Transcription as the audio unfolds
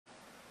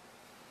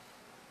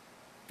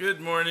Good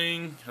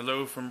morning.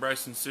 Hello from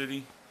Bryson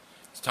City.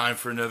 It's time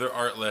for another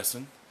art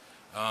lesson.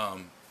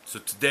 So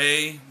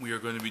today we are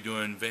going to be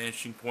doing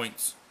Vanishing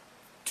Points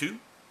 2.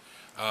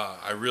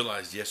 I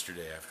realized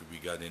yesterday after we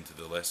got into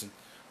the lesson,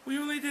 we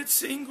only did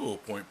single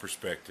point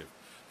perspective.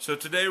 So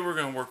today we're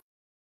going to work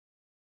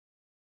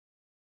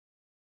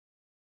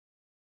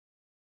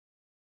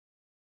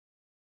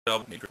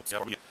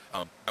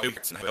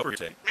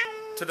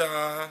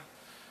ta-da!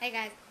 Hey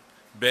guys.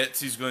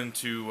 Betsy's going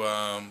to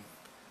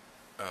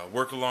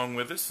work along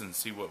with us and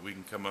see what we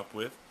can come up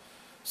with.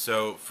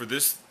 So for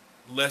this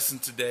lesson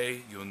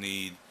today, you'll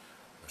need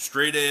a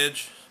straight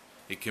edge.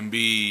 It can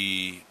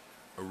be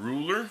a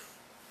ruler,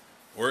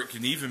 or it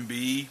can even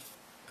be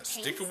a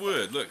stick of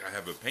wood. Look, I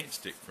have a paint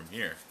stick from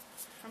here.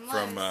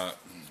 Yeah,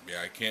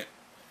 I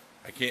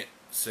can't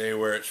say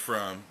where it's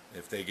from.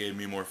 If they gave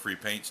me more free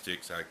paint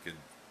sticks, I could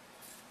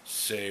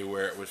say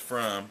where it was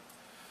from.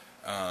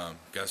 Got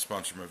to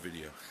sponsor my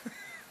video.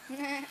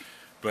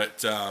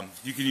 But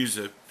you can use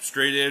a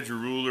straight edge or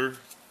ruler.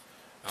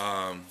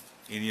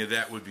 Any of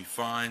that would be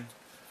fine.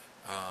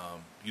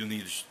 You'll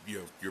need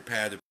your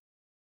pad.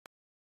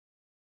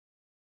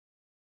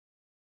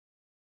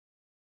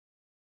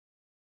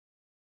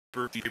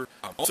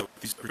 Also,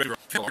 these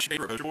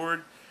paper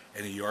board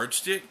and a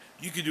yardstick.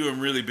 You can do them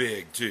really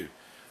big too.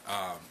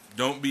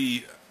 Don't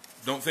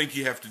think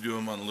you have to do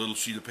them on a little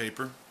sheet of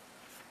paper.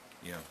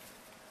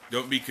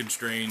 Don't be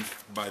constrained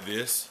by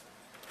this.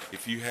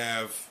 If you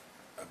have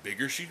a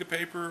bigger sheet of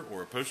paper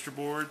or a poster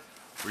board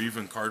or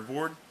even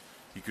cardboard,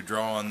 you could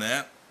draw on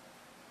that.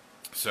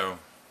 So,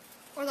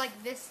 or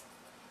like this.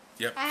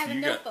 Yep. I have a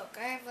notebook.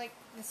 I have like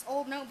this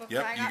old notebook.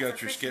 Yep. That I got You got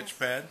for your Christmas. sketch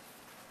pad.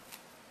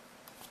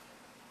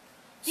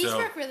 These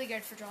work really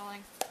good for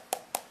drawing.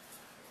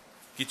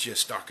 Get you a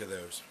stock of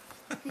those.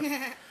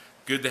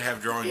 Good to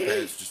have drawing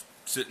pads just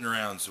sitting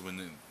around, so when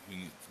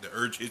the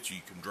urge hits you,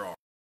 you can draw.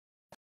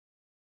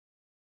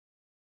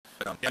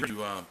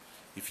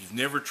 If you've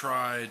never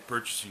tried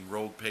purchasing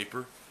rolled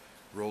paper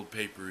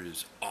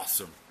is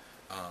awesome.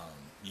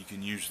 You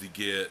can usually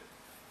get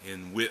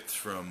in widths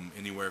from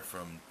anywhere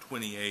from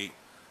 28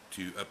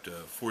 to up to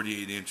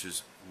 48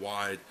 inches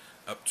wide,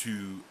 up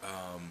to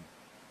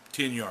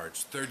 10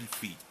 yards, 30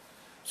 feet.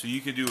 So you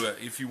can do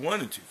if you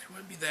want to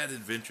be that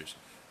adventurous,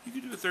 you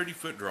can do a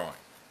 30-foot drawing.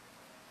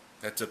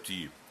 That's up to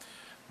you.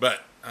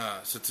 But,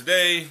 so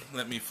today,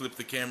 let me flip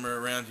the camera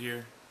around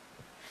here.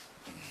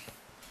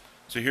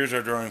 So here's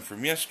our drawing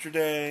from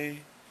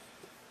yesterday.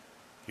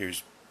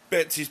 Here's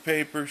Betsy's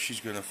paper. She's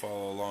going to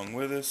follow along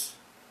with us.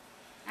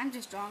 I'm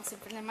just drawing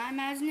something in my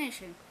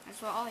imagination. That's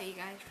what all you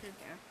guys should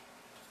do.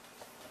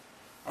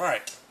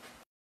 Alright.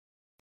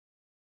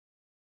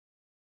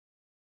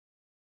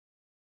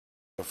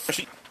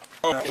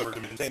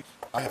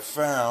 I have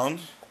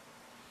found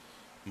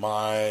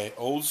my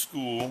old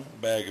school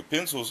bag of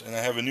pencils, and I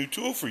have a new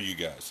tool for you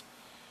guys.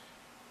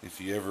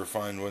 If you ever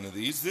find one of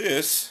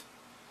these,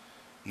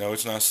 no,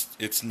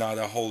 it's not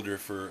a holder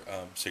for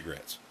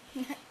cigarettes.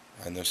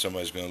 I know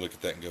somebody's going to look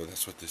at that and go,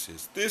 that's what this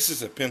is. This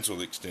is a pencil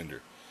extender.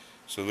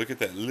 So look at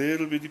that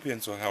little bitty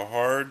pencil, how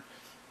hard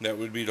that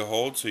would be to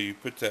hold. So you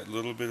put that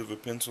little bit of a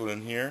pencil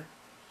in here,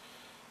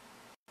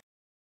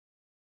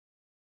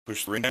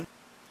 push the ring down,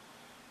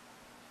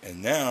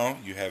 and now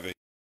you have a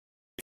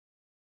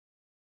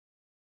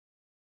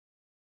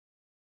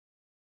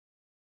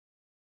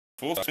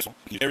full pencil.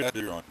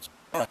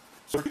 Alright,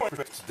 so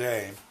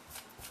today,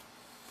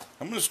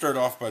 I'm going to start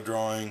off by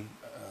drawing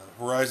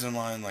a horizon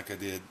line like I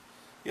did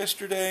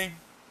yesterday.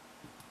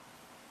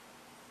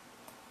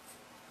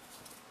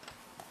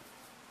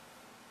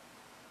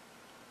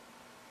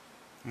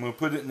 I'm going to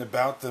put it in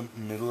about the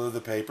middle of the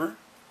paper.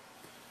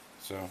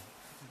 So,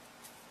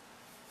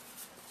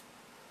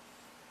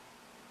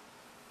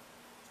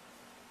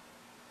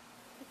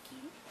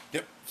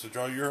 yep, so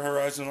draw your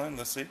horizon line.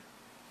 Let's see.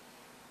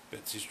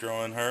 Betsy's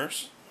drawing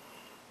hers.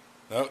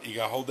 Oh, you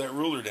got to hold that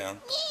ruler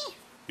down.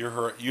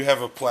 You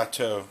have a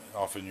plateau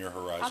off in your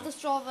horizon. I'll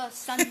just draw the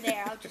sun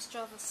there. I'll just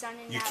draw the sun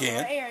in that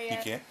little area. You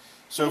can.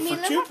 So for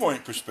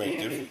 2-point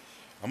perspective,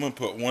 I'm going to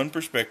put one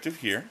perspective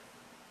here.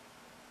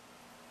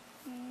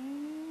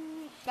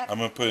 I'm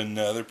going to put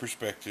another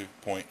perspective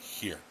point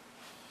here.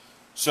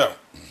 So,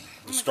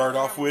 to start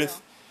off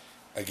with,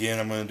 again,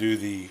 I'm going to do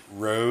the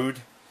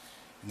road.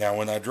 Now,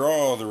 when I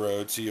draw the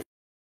road, see if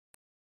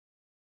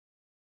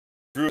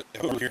I drew it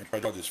over here and try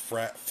to draw this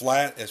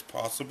flat as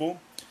possible.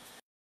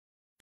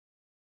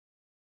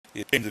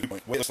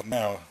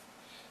 Now,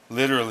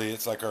 literally,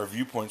 it's like our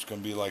viewpoint's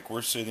going to be like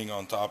we're sitting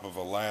on top of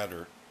a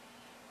ladder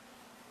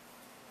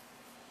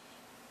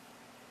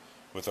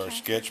with our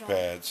sketch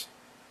pads,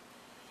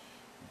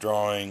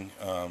 drawing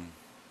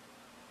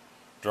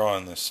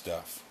this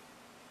stuff.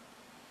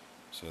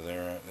 So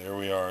there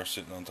we are,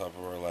 sitting on top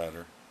of our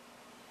ladder.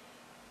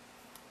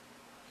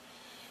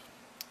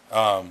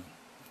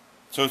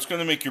 So it's going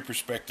to make your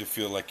perspective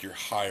feel like you're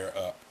higher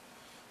up.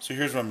 So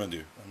here's what I'm going to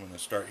do. I'm going to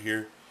start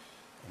here.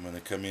 I'm going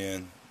to come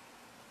in,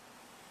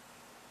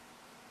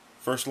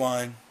 first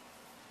line.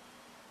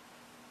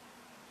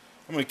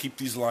 I'm going to keep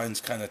these lines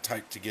kind of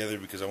tight together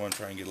because I want to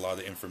try and get a lot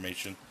of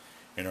information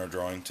in our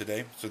drawing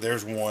today. So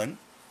there's one.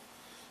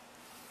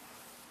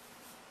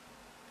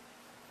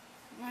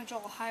 I'm gonna draw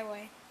a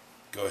highway.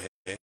 Go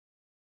ahead.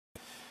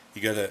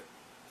 You got to...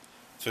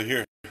 So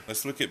here,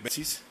 let's look at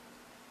Betsy's.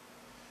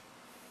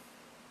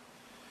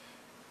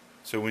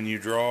 So when you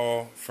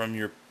draw from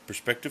your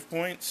perspective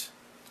points,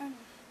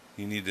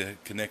 you need to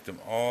connect them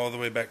all the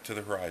way back to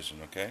the horizon,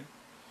 okay?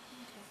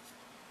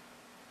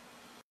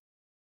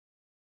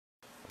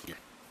 Here.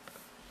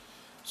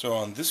 So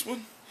on this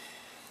one,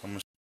 I'm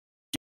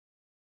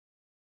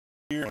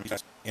going to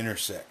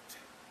intersect.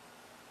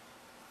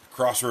 The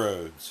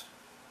crossroads.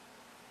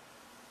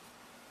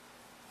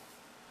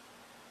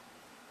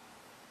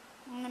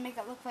 I'm gonna make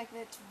it look like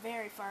it's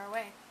very far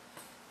away.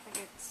 Like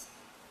it's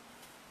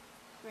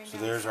So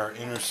there's our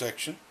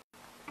intersection.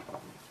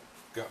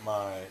 Got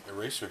my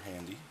eraser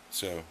handy,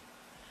 so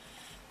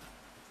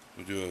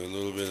we'll do a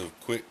little bit of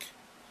quick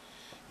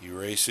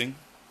erasing.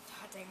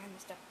 Oh dang, I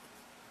messed up.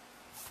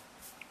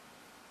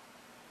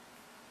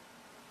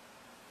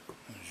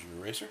 There's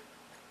your eraser.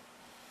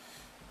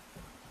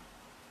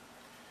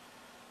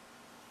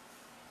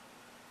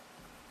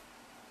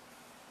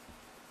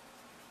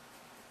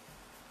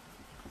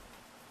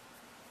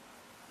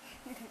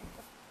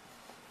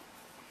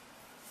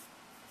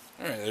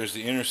 Alright, there's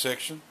the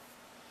intersection.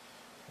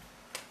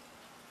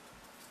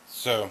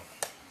 So,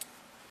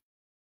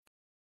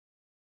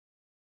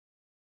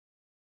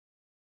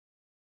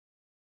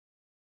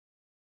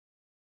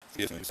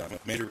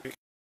 major quick.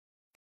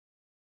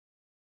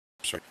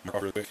 Sorry, mark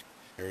off real quick.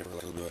 Area for a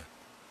little bit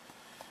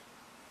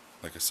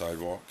like a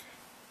sidewalk.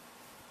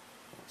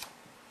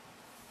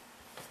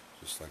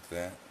 Just like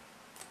that.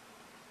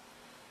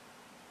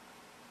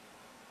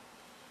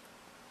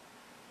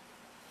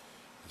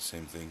 The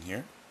same thing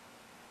here.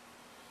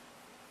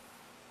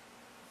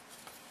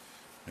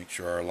 Make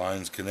sure our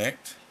lines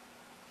connect.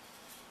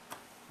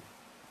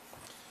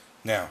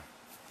 Now,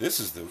 this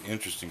is the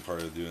interesting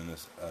part of doing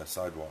this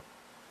sidewalk.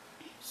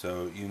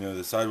 So, you know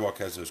the sidewalk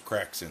has those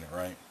cracks in it,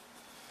 right?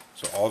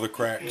 So all the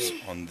cracks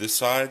on this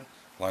side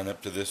line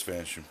up to this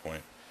vanishing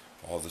point.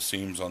 All the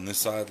seams on this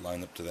side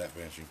line up to that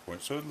vanishing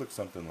point. So it looks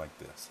something like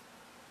this.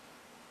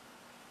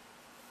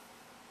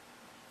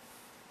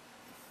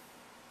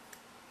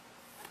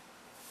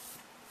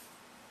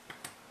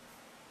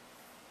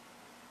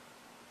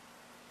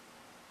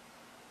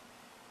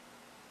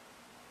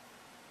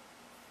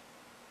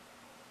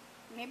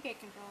 Maybe I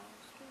can draw a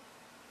straight.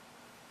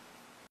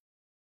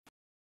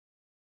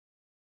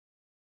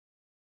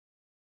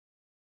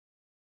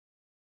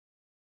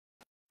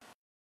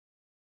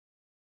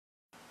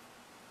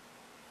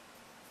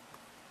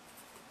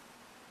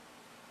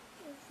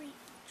 Reach.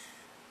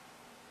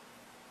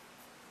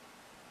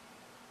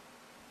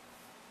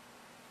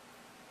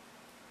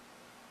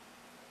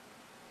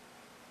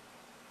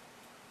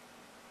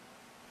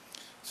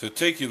 So it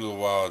take you a little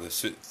while to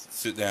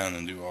sit down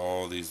and do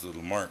all these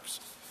little marks.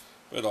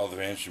 But all the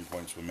vanishing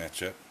points will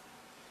match up.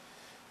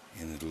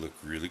 And it'll look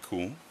really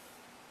cool.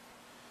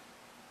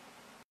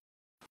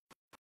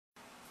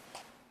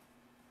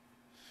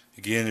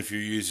 Again, if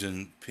you're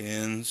using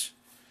pins,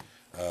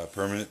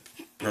 permanent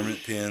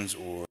pins,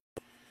 or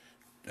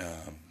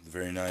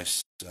very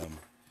nice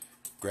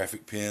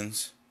graphic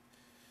pins,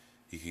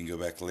 you can go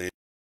back later.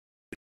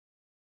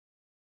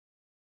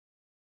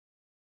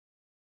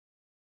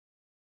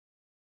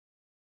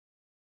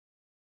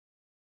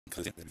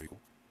 Very cool.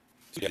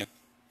 So yeah.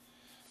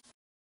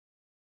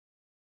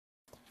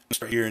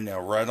 Start here now,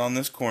 right on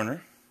this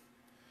corner,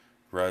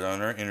 right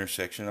on our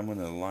intersection. I'm going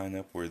to line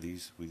up where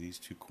these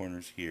two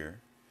corners here.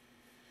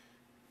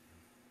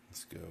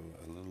 Let's go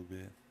a little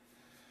bit.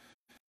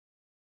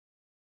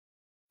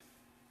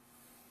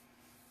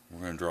 We're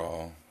going to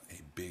draw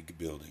a big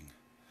building.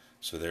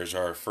 So there's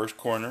our first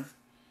corner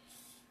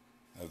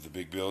of the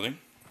big building.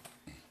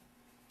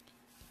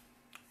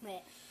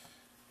 Wait.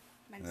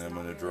 And then I'm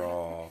going to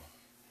draw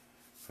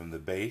from the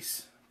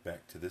base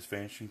back to this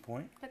vanishing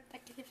point. But I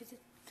can if it's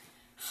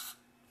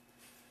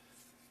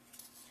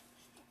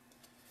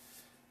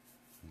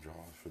Draw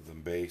from the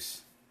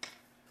base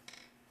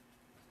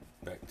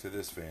back to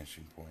this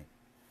vanishing point.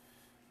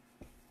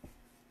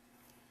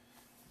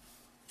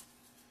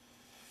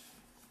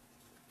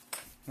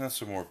 Now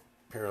some more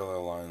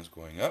parallel lines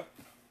going up.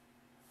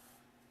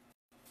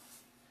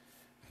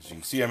 As you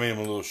can see, I made them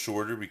a little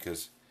shorter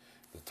because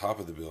the top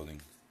of the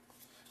building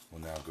will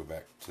now go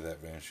back to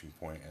that vanishing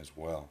point as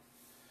well.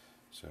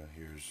 So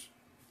here's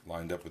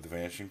lined up with the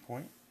vanishing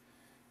point,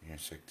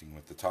 intersecting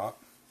with the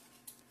top,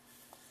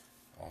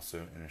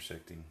 also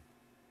intersecting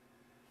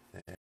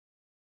there.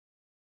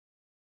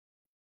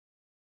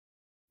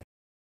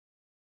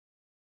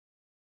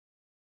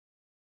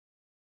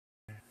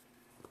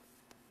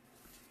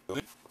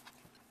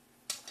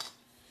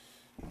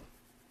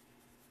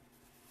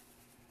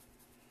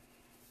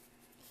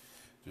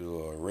 Do a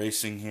little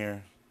erasing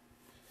here.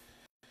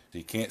 So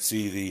you can't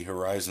see the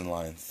horizon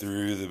line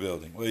through the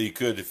building. Well, you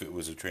could if it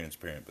was a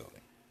transparent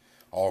building.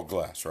 All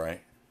glass,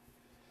 right?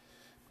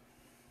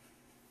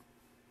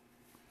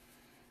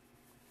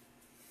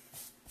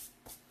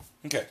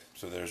 Okay,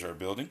 so there's our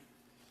building.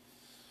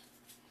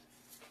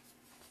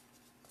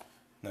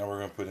 Now we're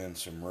going to put in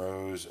some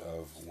rows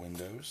of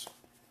windows.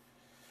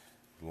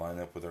 Line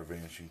up with our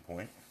vanishing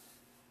point.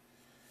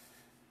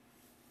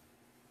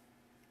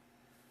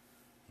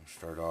 We'll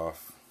start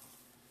off,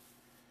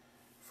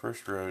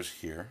 first row is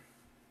here.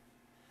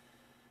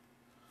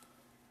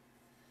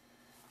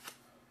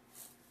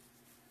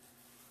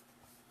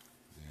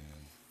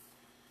 Then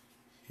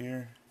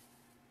here.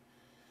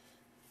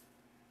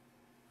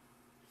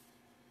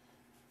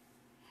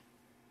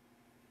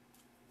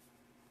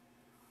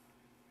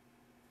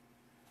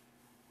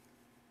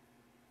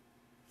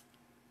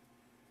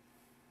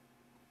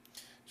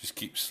 Just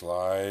keep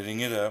sliding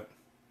it up.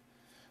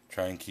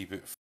 Try and keep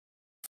it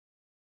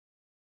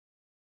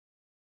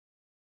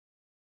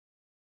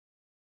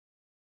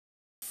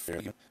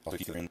fairly. Also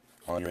keep it in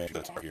on your edge.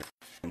 That's here.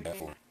 And that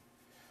for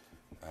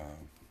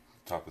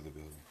top of the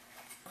building.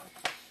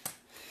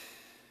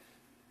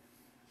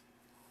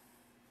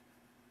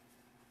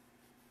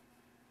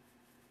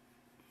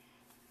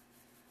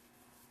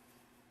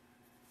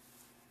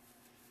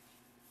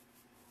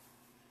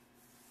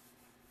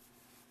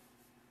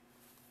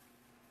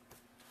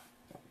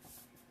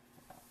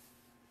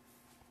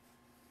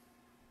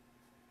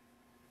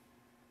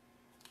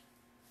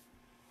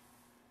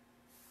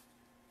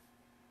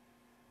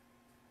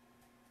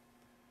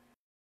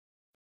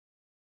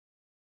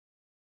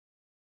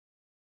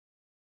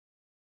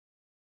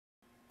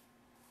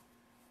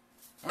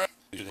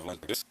 Alright,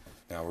 like this.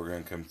 Now we're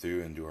going to come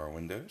through and do our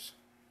windows.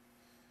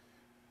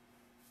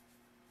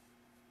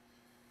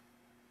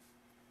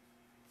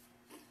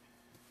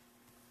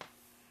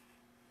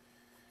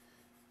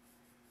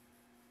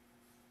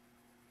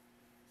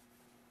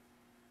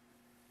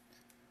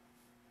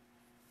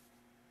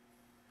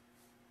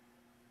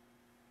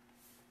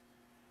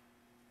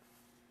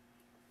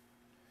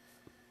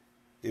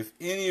 If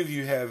any of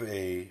you have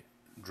a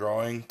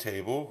drawing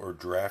table or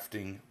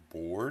drafting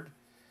board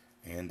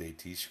and a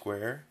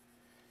T-square,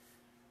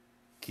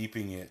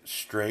 keeping it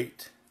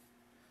straight,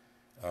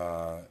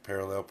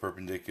 parallel,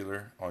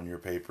 perpendicular on your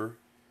paper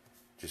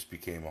just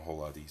became a whole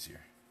lot easier.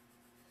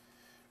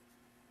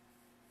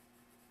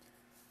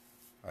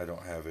 I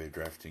don't have a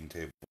drafting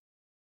table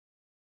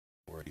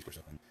or a T-square,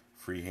 so I'm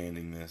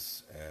freehanding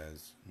this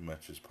as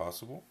much as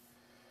possible.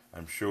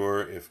 I'm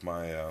sure if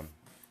my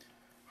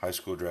high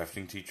school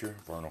drafting teacher,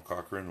 Varnell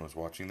Cochran, was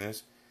watching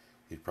this,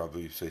 he'd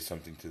probably say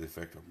something to the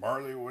effect of,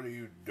 "Marley, what are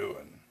you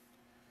doing?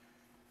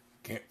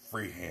 Can't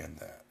freehand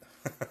that."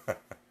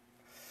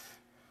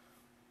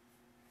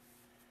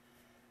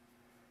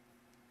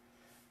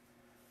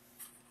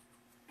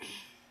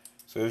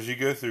 So as you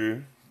go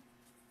through,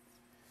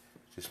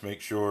 just make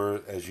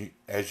sure as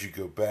you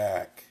go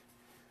back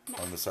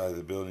on the side of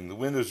the building, the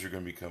windows are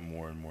going to become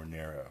more and more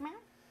narrow.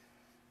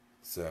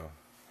 So.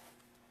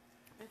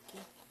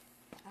 Okay.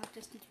 I'll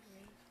just need to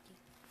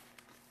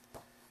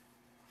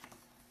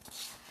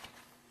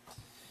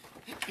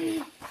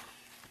raise.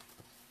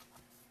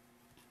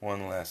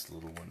 One last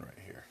little one right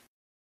here.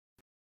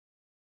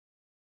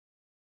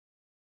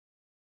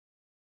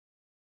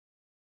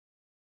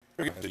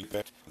 The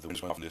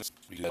windows went off in this.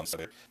 You can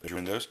there's your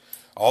windows.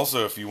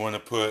 Also, if you want to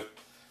put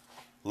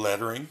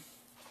lettering,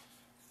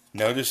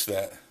 notice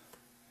that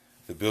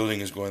the building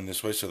is going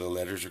this way, so the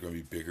letters are going to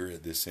be bigger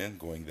at this end,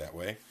 going that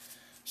way.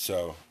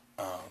 So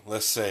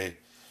let's say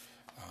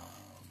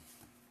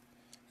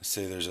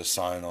there's a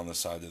sign on the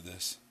side of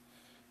this.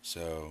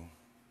 So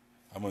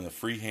I'm going to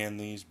freehand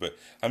these, but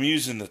I'm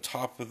using the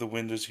top of the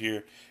windows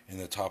here and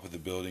the top of the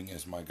building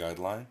as my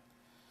guideline.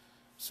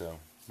 So,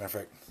 matter of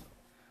fact,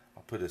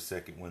 I'll put a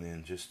second one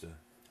in just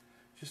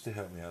to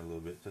help me out a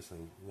little bit. Just a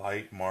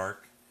light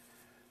mark.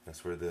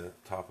 That's where the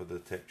top of the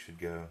text should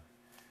go.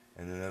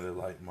 And another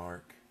light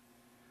mark.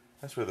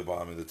 That's where the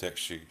bottom of the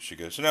text should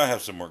go. So now I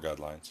have some more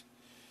guidelines.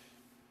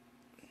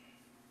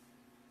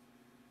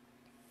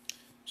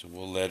 So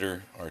we'll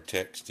letter our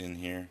text in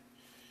here.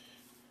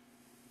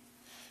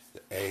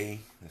 The A,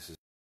 this is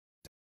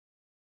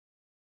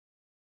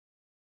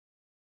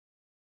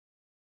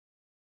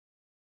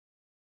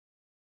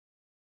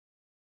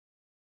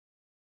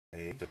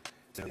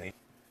A.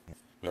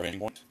 Vanishing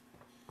point.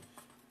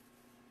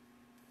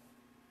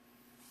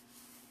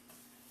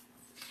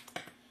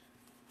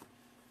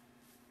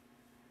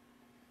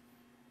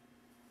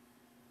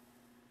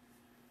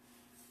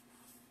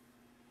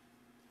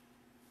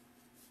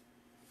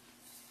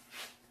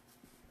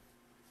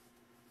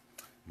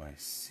 My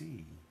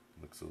C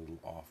looks a little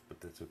off, but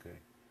that's okay.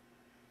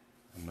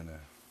 I'm going to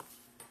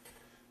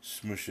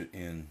smoosh it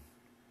in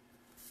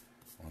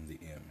on the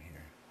M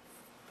here.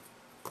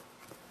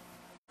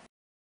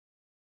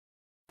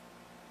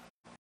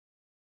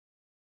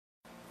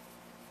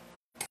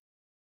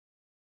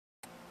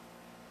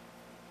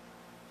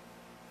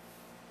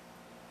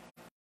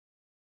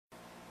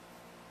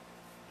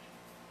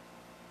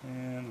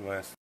 And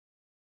last.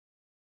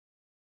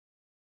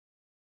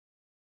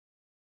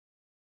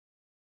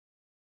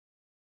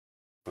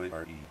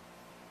 R-E.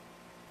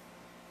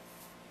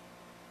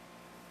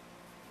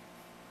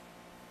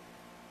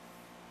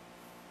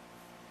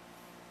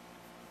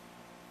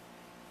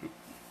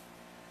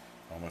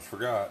 almost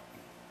forgot.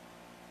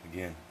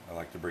 Again, I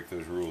like to break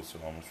those rules, so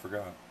I almost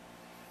forgot.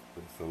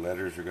 But if the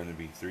letters are going to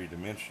be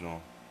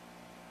three-dimensional,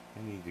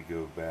 I need to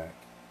go back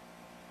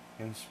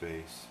in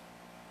space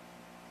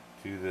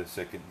to the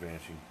second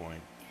vanishing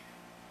point.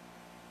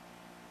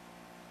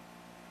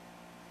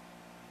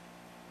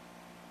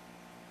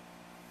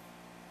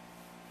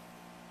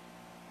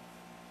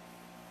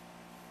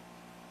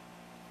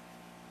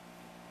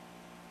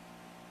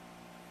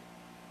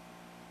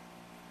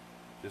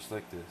 Just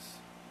like this.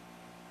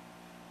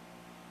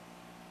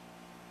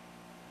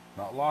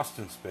 Not lost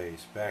in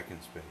space, back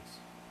in space.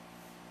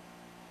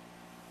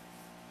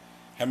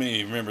 How many of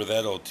you remember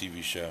that old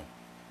TV show?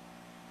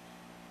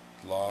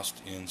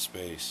 Lost in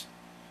Space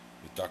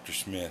with Dr.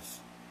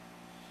 Smith.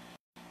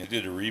 They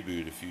did a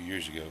reboot a few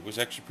years ago. It was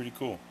actually pretty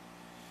cool.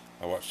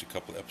 I watched a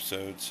couple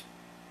episodes.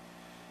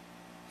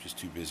 Just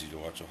too busy to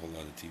watch a whole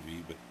lot of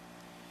TV, but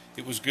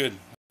it was good.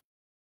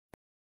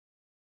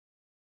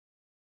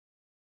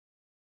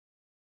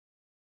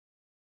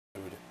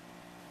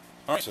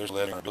 Alright, so there's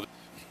lettering.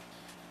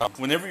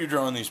 Whenever you're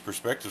drawing these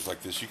perspectives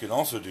like this, you can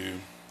also do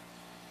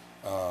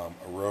a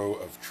row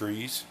of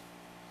trees.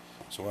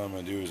 So what I'm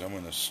going to do is I'm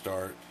going to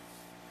start,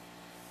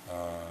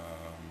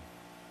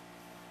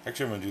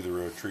 actually I'm going to do the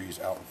row of trees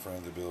out in front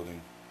of the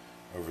building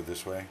over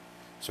this way.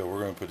 So we're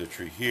going to put a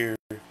tree here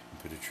and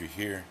put a tree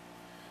here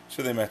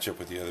so they match up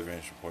with the other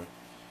vanishing point.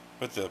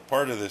 But the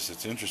part of this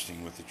that's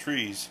interesting with the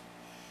trees,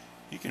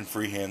 you can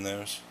freehand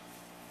those.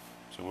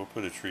 So we'll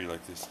put a tree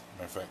like this.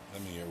 Matter of fact,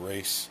 let me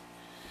erase,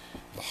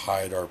 to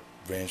hide our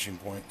vanishing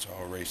point. So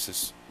I'll erase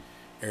this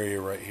area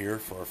right here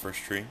for our first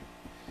tree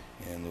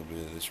and a little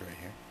bit of this right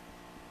here.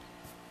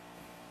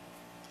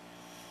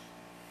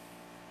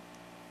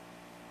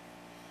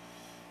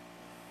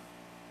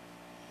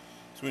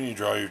 So when you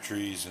draw your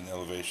trees and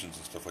elevations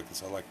and stuff like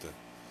this, I like to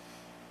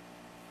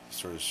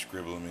sort of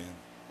scribble them in.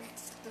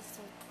 It's just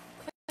a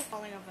quick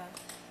falling of a.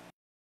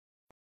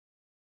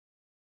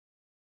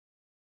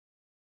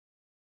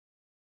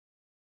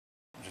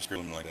 Just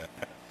scribble them like that.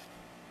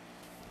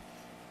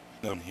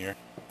 Down here,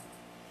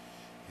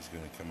 he's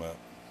going to come up,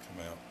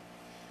 come out.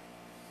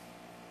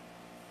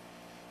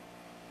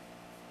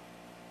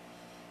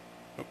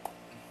 Oh.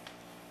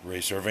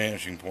 Erase our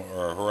vanishing point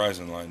or our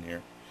horizon line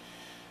here.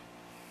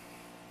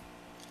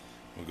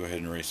 We'll go ahead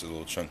and erase a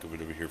little chunk of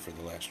it over here for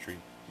the last tree.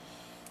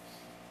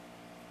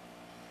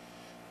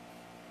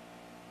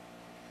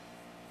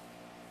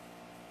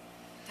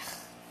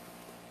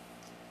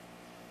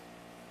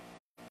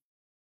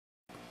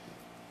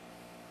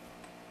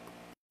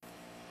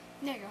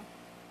 There you go.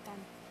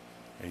 Done.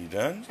 Are you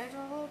done? Should I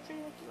draw a little tree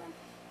like you want?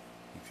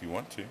 If you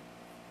want to.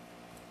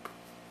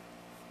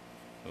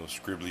 Little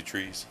scribbly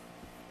trees.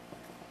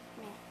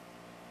 Yeah.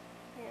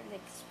 They're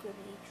like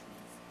squibbly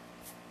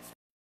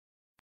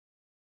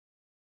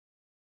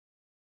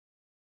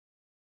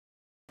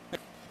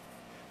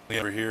trees.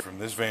 Over here from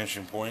this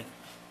vanishing point,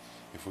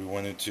 if we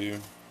wanted to,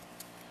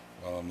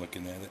 while I'm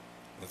looking at it,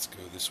 let's go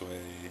this way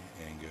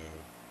and go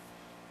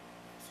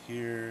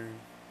here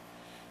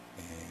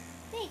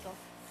and There you go.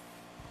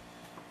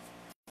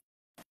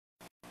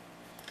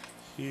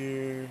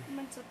 here.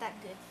 Mine's not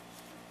that good.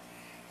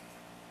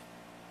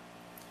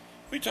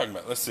 What are you talking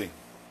about? Let's see.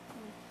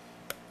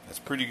 That's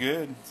pretty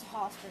good. It's a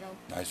hospital.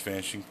 Nice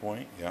vanishing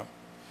point, yeah.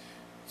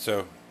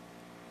 So,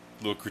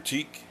 little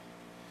critique.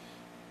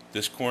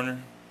 This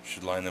corner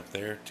should line up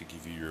there to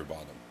give you your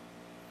bottom.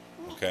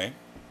 Okay?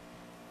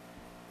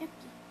 Yep.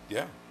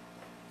 Yeah.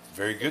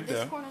 Very good, This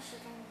though. corner should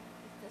go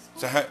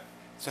with this one.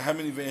 So how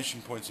many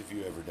vanishing points have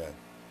you ever done?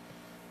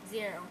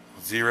 0.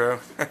 0?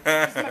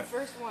 This is my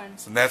first one.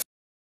 So that's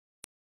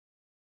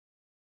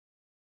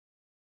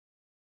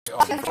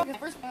The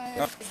first one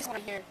is this one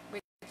right here,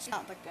 which is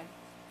not that good.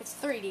 It's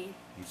 3D.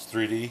 it's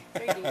 3D.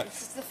 3D. It's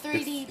just the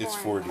 3D It's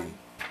boring 4D. one.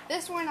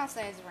 This one I'll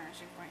say is a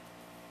vanishing point.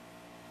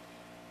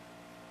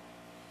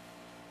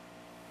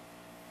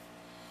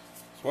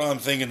 So while I'm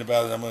thinking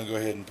about it, I'm going to go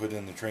ahead and put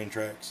in the train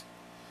tracks.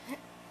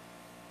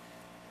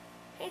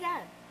 Hey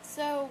Dad,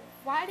 so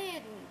why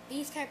did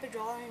these type of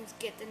drawings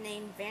get the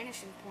name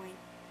vanishing point?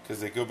 Because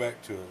they go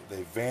back to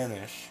they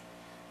vanish.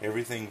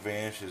 Everything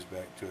vanishes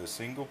back to a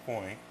single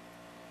point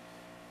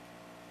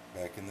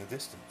back in the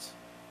distance.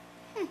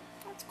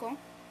 That's cool.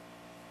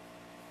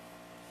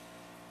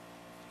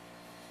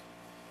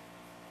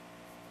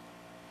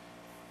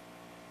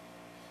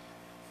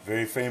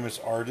 Very famous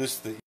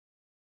artist that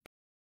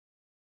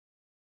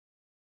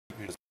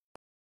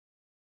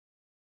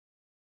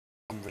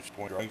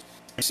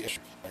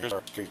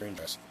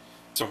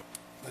so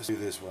let's do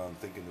this while I'm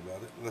thinking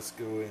about it. Let's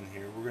go in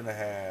here. We're going to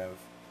have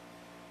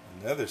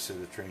another set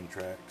of train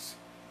tracks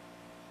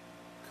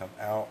come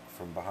out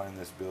from behind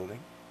this building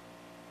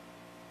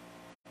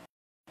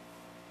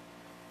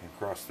and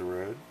cross the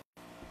road.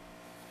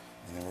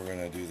 And then we're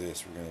going to do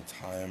this. We're going to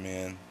tie them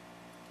in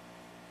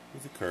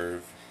with a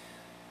curve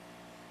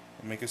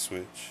and make a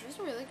switch. These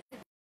are really good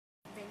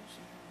vanishing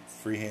points.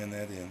 Freehand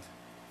that end.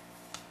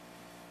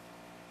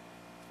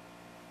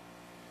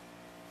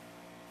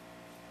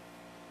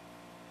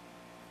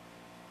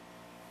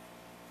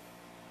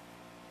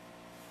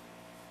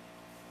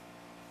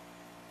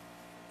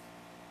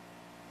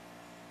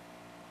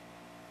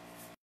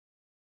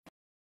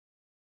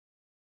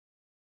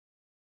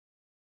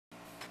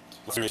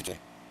 serious today.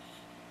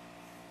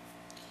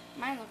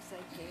 Mine looks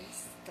like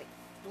it's like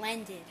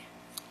blended.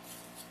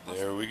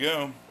 There we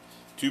go.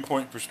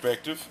 2-point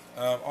perspective.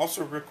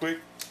 Also, real quick,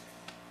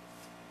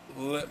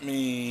 let's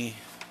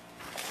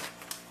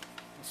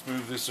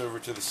move this over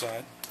to the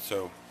side.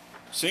 So,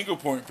 single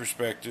point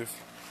perspective,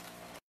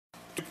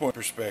 2-point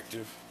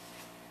perspective,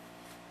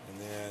 and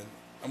then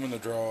I'm going to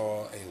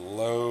draw a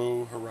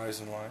low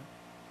horizon line.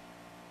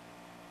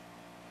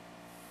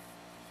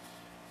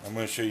 I'm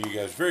going to show you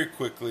guys very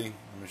quickly.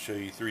 I'm going to show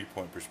you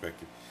 3-point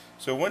perspective.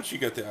 So once you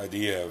get the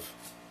idea of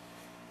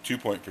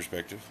 2-point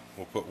perspective,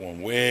 we'll put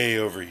one way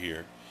over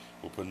here.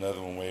 We'll put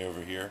another one way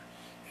over here.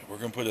 And we're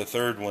going to put a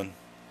third one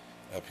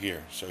up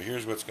here. So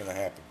here's what's going to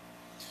happen.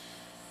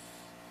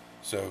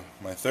 So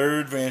my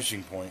third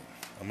vanishing point,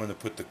 I'm going to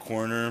put the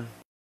corner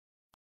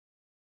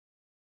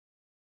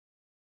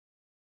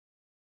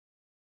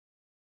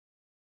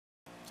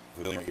of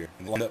the building right here.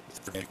 And line up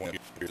the vanishing point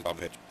here. Here's the top of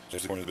the edge. So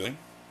there's the corner of the building.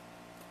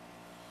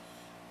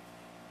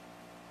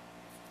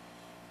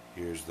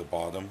 Here's the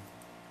bottom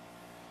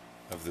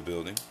of the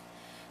building.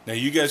 Now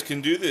you guys can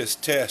do this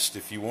test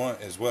if you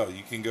want as well.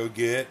 You can go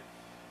get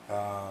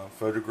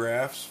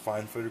photographs,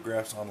 find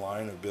photographs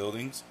online of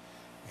buildings,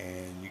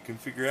 and you can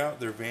figure out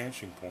their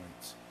vanishing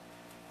points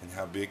and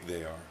how big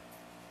they are.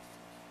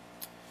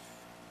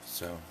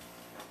 So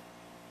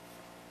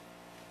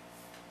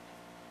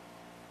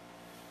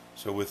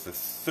with the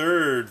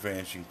third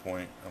vanishing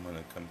point, I'm going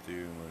to come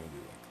through and we're going to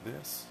do like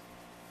this.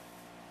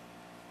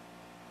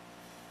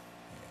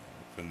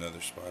 Put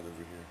another spot over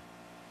here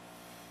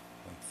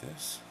like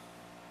this.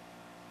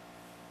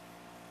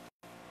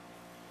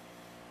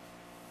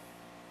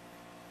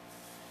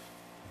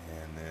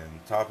 And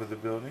then top of the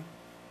building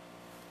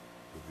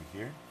over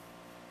here.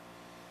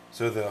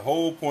 So the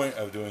whole point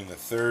of doing the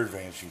third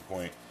vanishing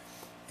point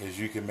is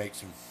you can make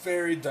some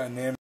very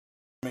dynamic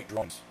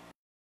drawings.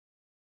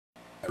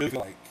 I really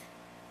feel like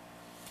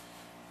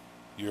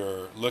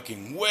you're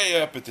looking way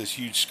up at this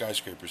huge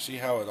skyscraper. See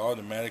how it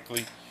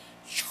automatically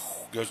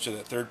goes to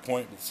that third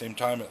point, but at the same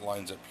time it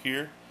lines up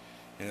here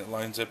and it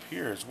lines up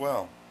here as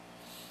well.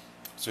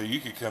 So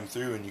you could come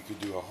through and you could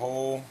do a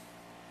whole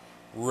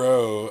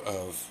row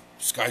of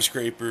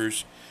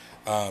skyscrapers.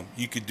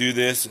 You could do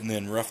this and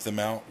then rough them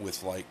out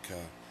with like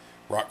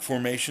rock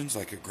formations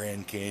like a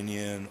Grand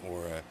Canyon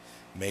or a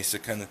mesa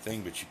kind of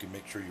thing, but you can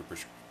make sure your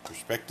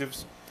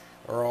perspectives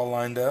are all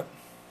lined up.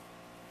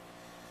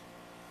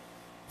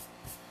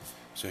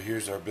 So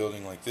here's our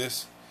building like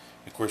this.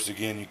 Of course,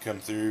 again, you come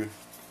through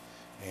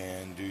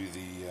and do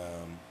the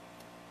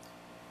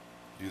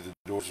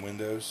doors and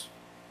windows.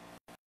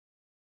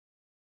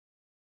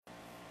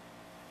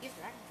 Use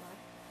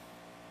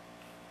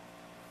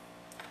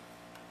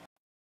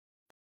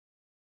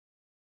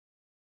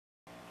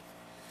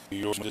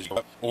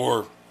dragonfly.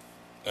 Or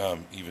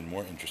even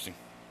more interesting,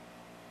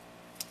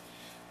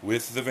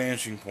 with the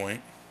vanishing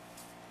point,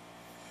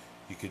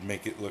 you could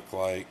make it look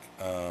like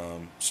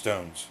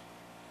stones.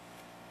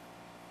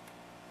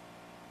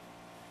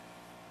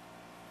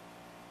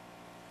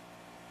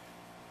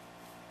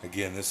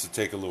 Again, this will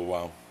take a little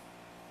while.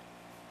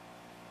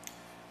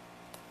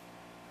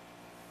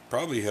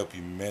 Probably help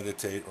you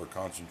meditate or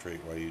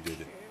concentrate while you did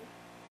it.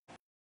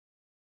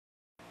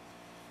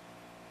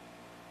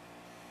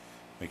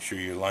 Make sure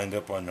you're lined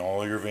up on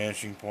all your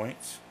vanishing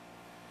points.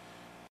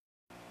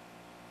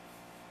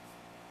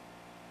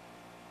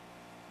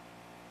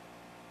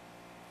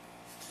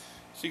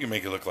 So you can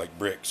make it look like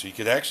brick. So you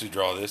could actually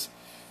draw this.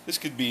 This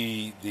could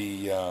be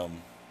the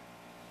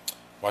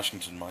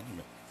Washington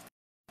Monument.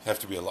 Have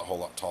to be a whole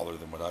lot taller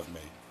than what I've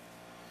made.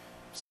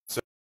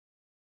 So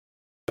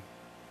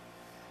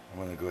I'm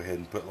going to go ahead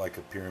and put like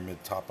a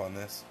pyramid top on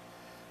this.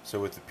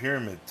 So with the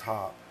pyramid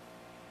top,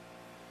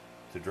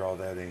 to draw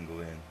that angle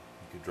in,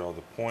 you could draw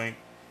the point.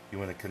 You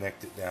want to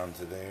connect it down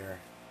to there.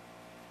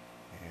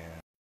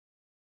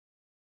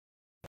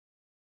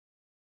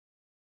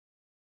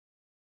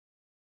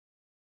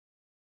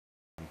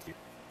 And from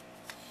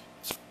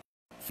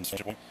the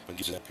center point, but it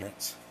gives it that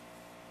appearance.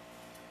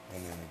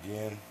 And then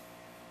again,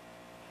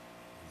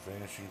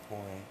 vanishing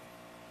point.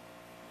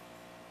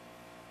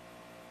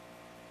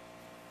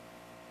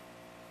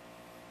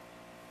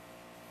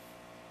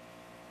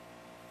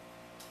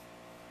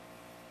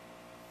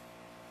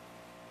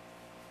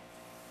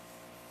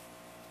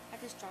 I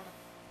just drawn a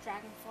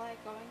dragonfly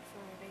going for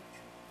a big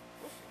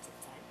bush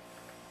inside.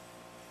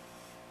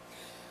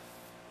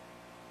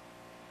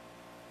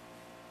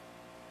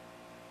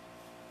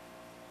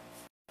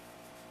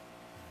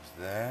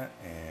 There's that,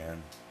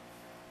 and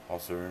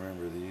also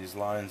remember these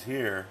lines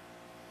here.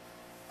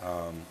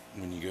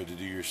 When you go to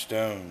do your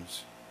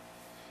stones,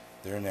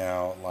 they're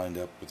now lined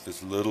up with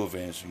this little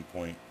vanishing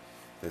point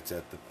that's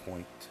at the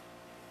point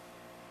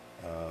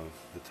of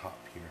the top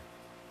here.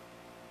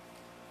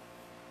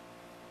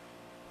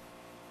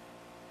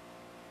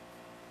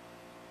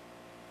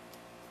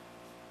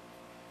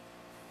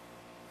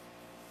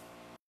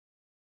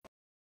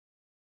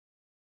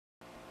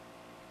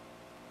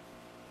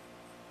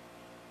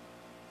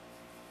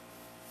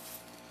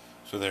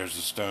 So there's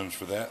the stones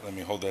for that. Let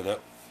me hold that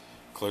up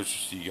closer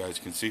so you guys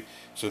can see.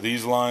 So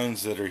these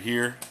lines that are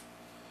here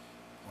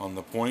on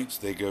the points,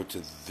 they go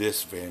to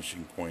this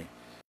vanishing point,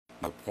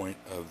 the point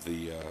of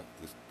the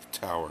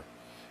tower,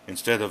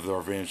 instead of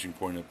our vanishing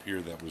point up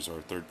here that was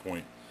our third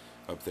point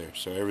up there.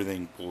 So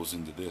everything pulls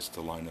into this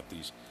to line up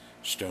these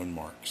stone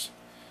marks.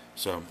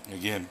 So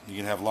again, you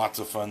can have lots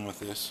of fun with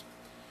this.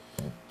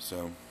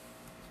 So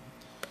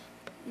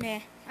Meh,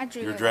 I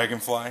drew your it.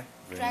 dragonfly,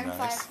 very Dragonfly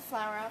nice. is a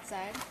flower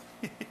outside.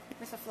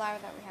 It's a flower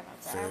that we have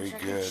outside. Very I wish I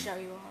good. could show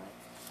you all it.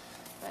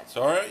 But It's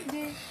all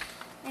right.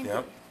 and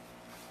Yep.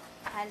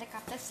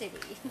 Helicopter City.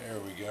 There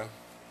we go.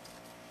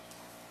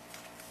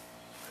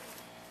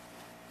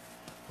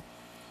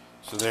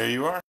 So there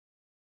you are.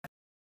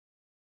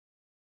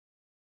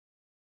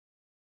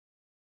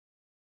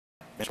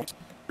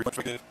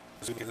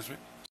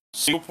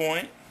 Single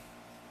point,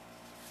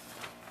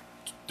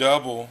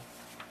 double,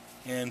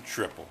 and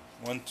triple.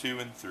 1, 2,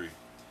 and 3.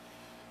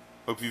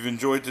 Hope you've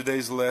enjoyed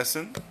today's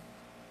lesson.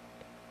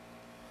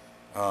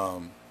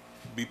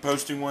 Be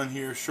posting one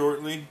here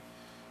shortly.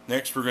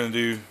 Next we're going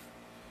to do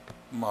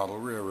model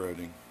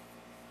railroading.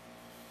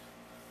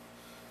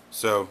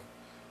 So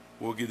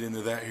we'll get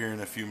into that here in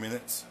a few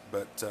minutes.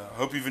 But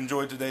hope you've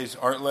enjoyed today's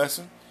art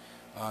lesson.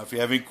 If you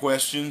have any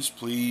questions,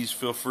 please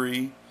feel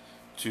free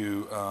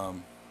to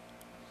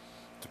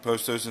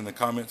post those in the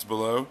comments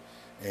below,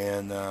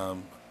 and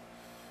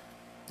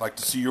like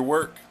to see your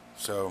work.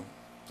 So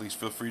please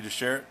feel free to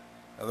share it.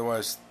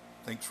 Otherwise,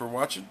 thanks for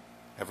watching.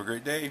 Have a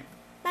great day.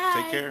 Bye.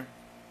 Take care.